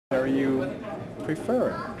you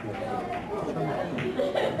prefer?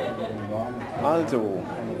 Also,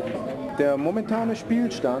 der momentane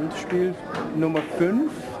Spielstand, Spiel Nummer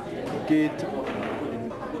 5, geht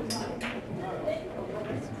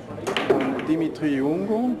an Dimitri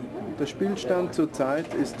Jungo. Der Spielstand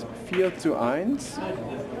zurzeit ist 4:1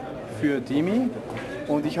 für Dimi.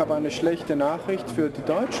 Und ich habe eine schlechte Nachricht für die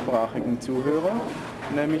deutschsprachigen Zuhörer,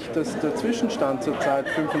 nämlich dass der Zwischenstand zurzeit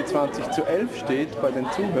 25:11 steht bei den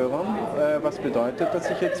Zuhörern, was bedeutet, dass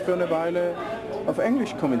ich jetzt für eine Weile auf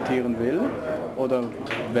Englisch kommentieren will oder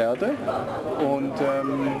werde. Und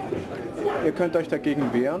ihr könnt euch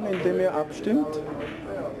dagegen wehren, indem ihr abstimmt.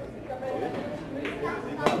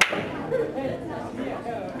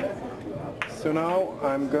 So now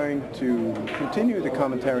I'm going to continue the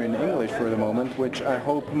commentary in English for the moment, which I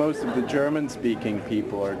hope most of the German-speaking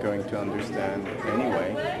people are going to understand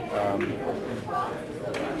anyway.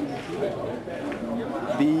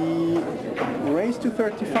 The race to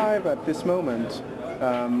 35 at this moment,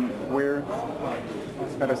 we're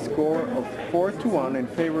at a score of 4-1 in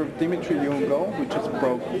favor of Dimitri Jungo, which is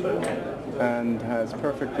broke and has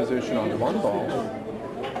perfect position on the one ball.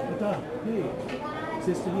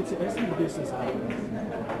 Siehst du hier zuerst oder willst du es haben?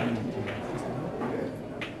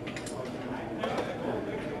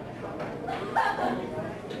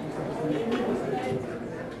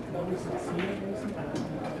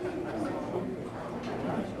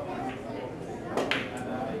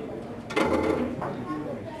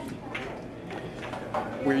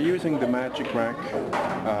 We're using the magic rack,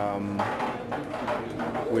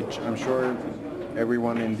 which I'm sure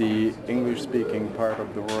everyone in the English-speaking part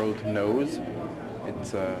of the world knows.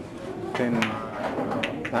 It's a thin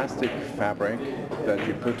plastic fabric that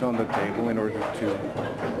you put on the table in order to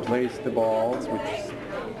place the balls, which is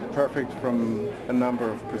perfect from a number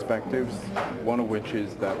of perspectives, one of which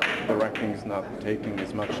is that the racking is not taking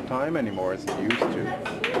as much time anymore as it used to.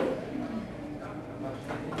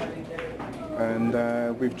 And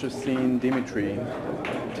we've just seen Dimitri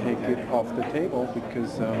take it off the table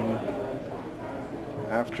because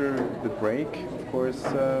after the break, of course,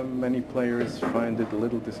 many players find it a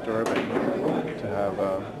little disturbing to have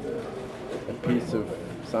a piece of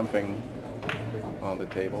something on the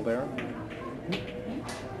table there.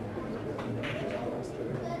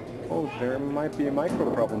 Oh, there might be a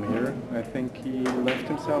micro problem here. I think he left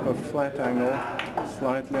himself a flat angle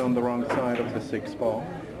slightly on the wrong side of the 6th ball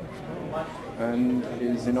and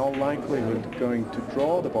is in all likelihood going to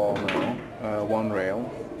draw the ball now, one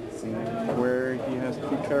rail, where he has to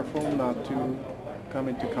be careful not to come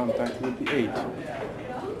into contact with the 8,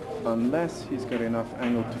 unless he's got enough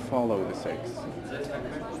angle to follow the 6,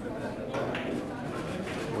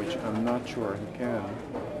 which I'm not sure he can.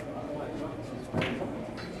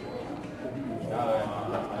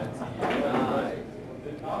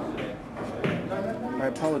 I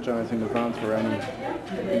apologize in advance for any,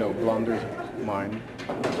 blunders of mine.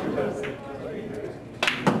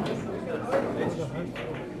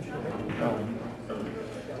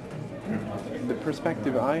 The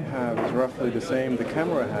perspective I have is roughly the same the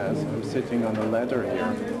camera has. I'm sitting on a ladder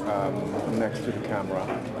here next to the camera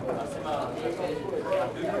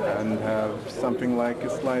and have something like a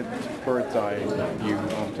slight bird's eye view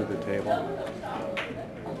onto the table.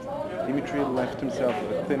 Dimitri left himself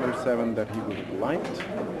a thinner 7 that he would have liked.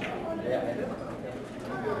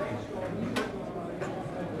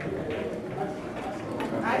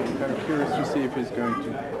 I'm kind of curious to see if he's going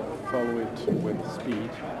to follow it with speed.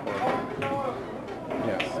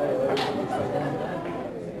 Yes.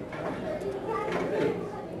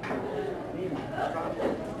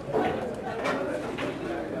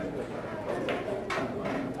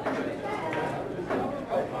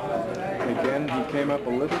 Again, he came up a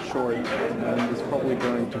little short and is probably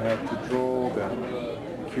going to have to draw the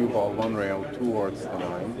cue ball one rail towards the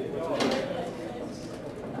line.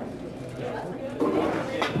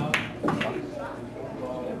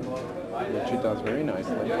 Which he does very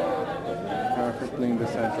nicely, perfectly in the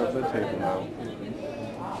center of the table now.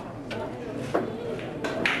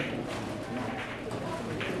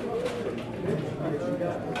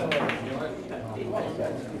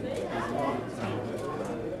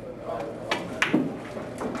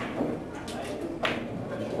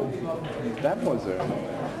 That was a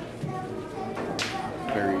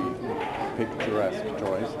very picturesque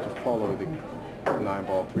choice to follow the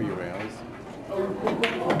 9-ball 3 rails.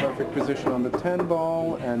 Perfect position on the 10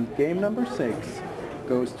 ball, and game number 6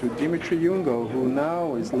 goes to Dimitri Jungo, who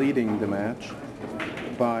now is leading the match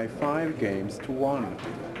by 5 games to 1.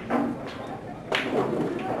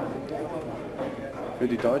 Für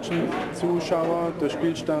die deutschen Zuschauer, der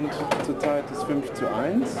Spielstand zurzeit ist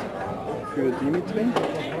 5:1 für Dimitri.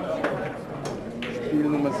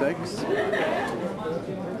 6.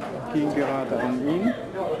 Ging gerade an ihn.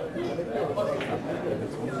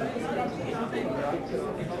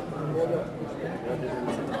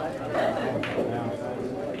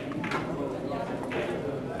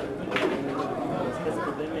 Das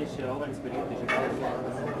Problem ist, auch wenn es beliebt ist,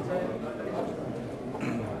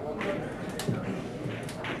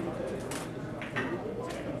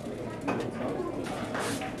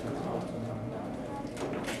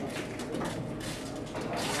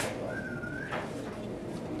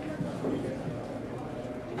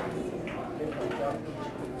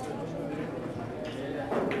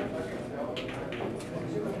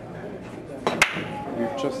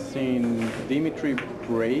 We've just seen Dimitri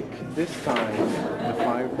break this time the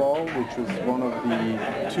 5 ball, which was one of the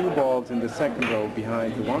 2 balls in the second row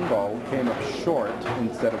behind the 1 ball, came up short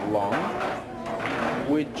instead of long,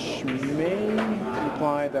 which may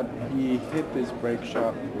imply that he hit this break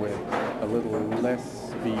shot with a little less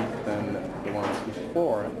speed than the ones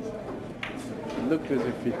before. It looked as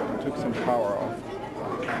if it took some power off.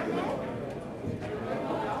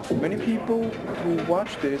 Many people who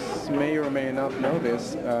watch this may or may not know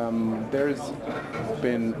this. There's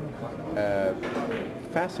been a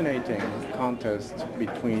fascinating contest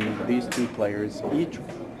between these 2 players. Each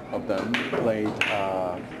of them played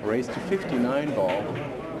a race to 59 ball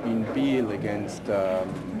in Biel against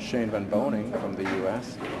Shane Van Boening from the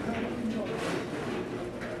US.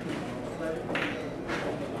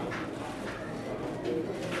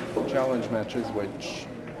 Challenge matches which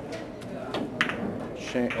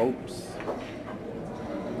oops.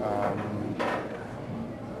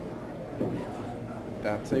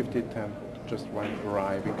 That safety attempt just went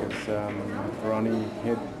awry because Ronnie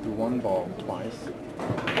hit the 1 ball twice.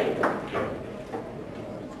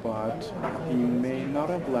 But he may not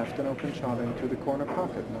have left an open shot into the corner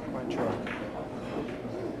pocket, not quite sure.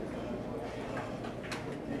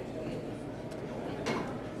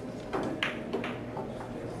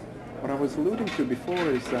 What I was alluding to before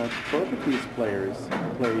is that both of these players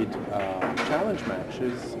played challenge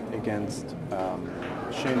matches against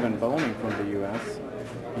Shane Van Boening from the US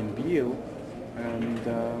in Biel, and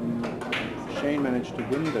Shane managed to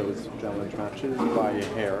win those challenge matches by a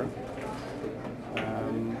hair.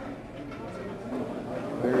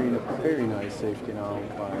 Very nice safety now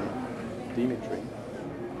by Dimitri,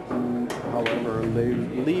 who, however,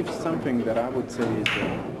 leaves something that I would say is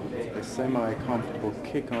a semi-comfortable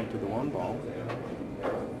kick onto the 1 ball. The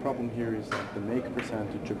problem here is that the make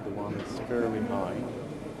percentage of the 1 is fairly high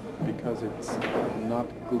because it's not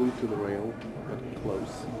glued to the rail, but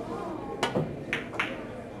close.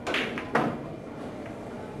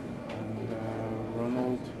 And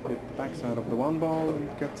Ronald hit the backside of the 1 ball and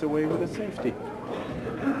gets away with a safety.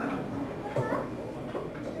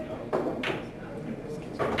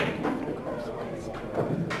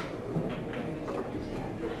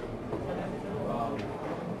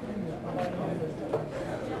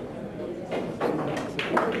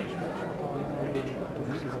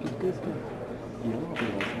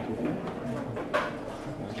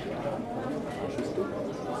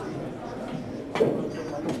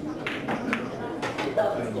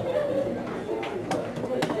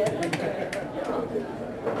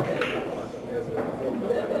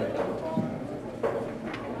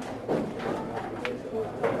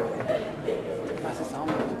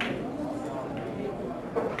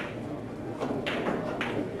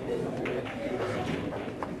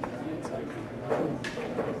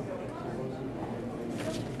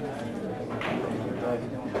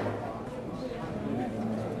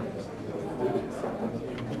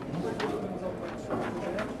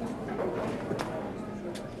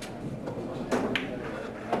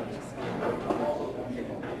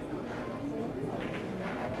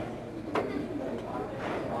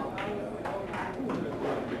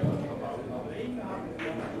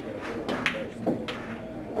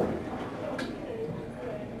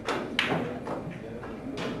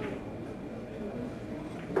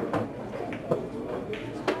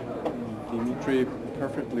 Dimitri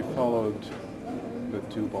perfectly followed the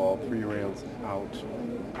 2 ball 3 rails out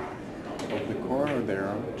of the corner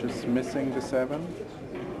there, just missing the 7.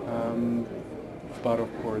 But of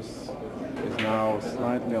course is now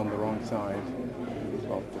slightly on the wrong side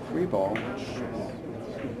of the 3 ball, which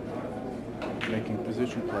is making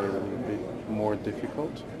position play a little bit more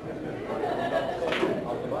difficult.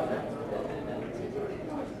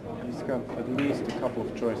 He's got at least a couple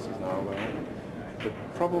of choices now, though. The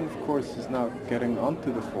problem, of course, is not getting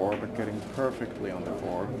onto the 4, but getting perfectly on the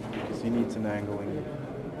 4, because he needs an angling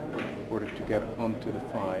in order to get onto the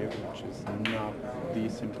 5, which is not the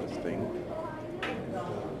simplest thing.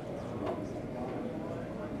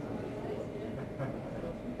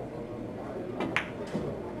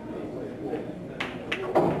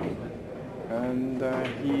 and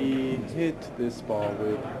he hit this ball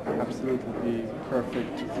with absolutely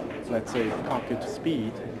perfect, let's say, pocket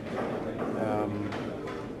speed.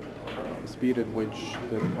 Speed at which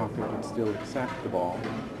the pocket would still accept the ball.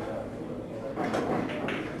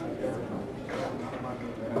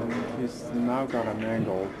 And he's now got an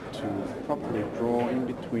angle to properly draw in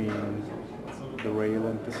between the rail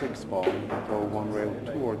and the 6 ball, throw one rail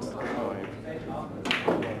towards the 5.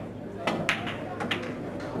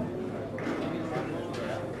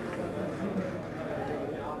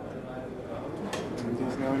 And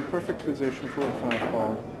he's now in perfect position for a 5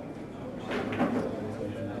 ball.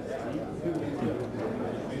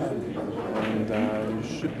 And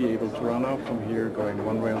you should be able to run out from here, going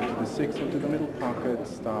one rail to the 6 into the middle pocket,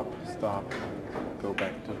 stop, stop, go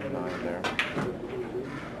back to the 9 there.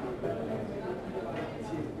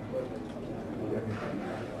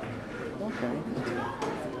 Okay.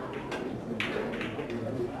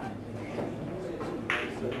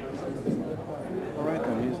 Alright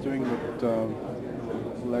then, he's doing what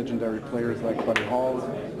legendary players like Buddy Hall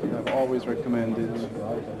have always recommended.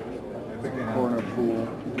 Corner pool,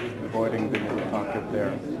 avoiding the middle pocket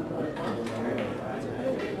there.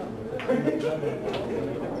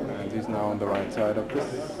 And he's now on the right side of this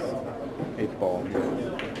 8 ball.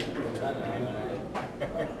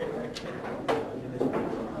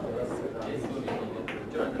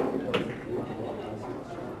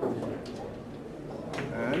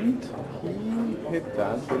 And he hit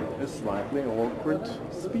that with a slightly awkward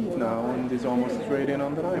speed now, and is almost straight in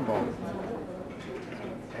on the 9 ball.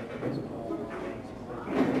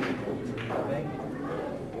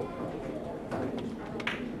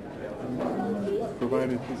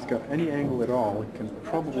 Provided he's got any angle at all, he can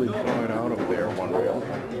probably throw it out of there one rail.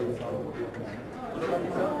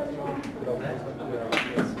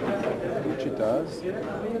 Which it does.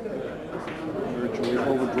 Virtually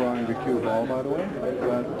overdrawing the cue ball, by the way,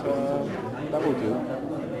 but that will do.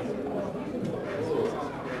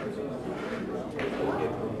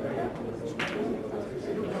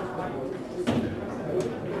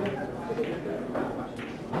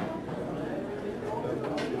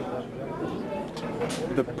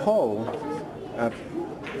 The pole at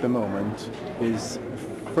the moment is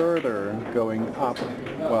further going up.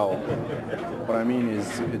 Well, what I mean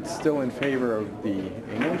is it's still in favor of the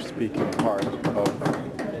English-speaking part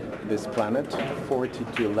of this planet,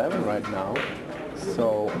 40-11 right now.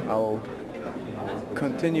 So I'll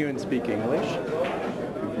continue and speak English.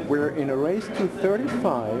 We're in a race to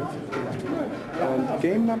 35, and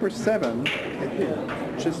game number 7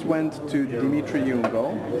 just went to Dimitri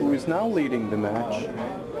Jungo, who is now leading the match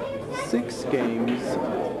 6 games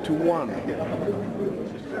to 1.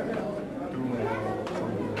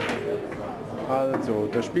 Also,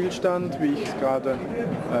 der Spielstand, wie ich es gerade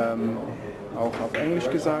auch auf Englisch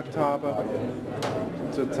gesagt habe,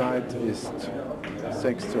 zurzeit ist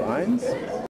 6:1.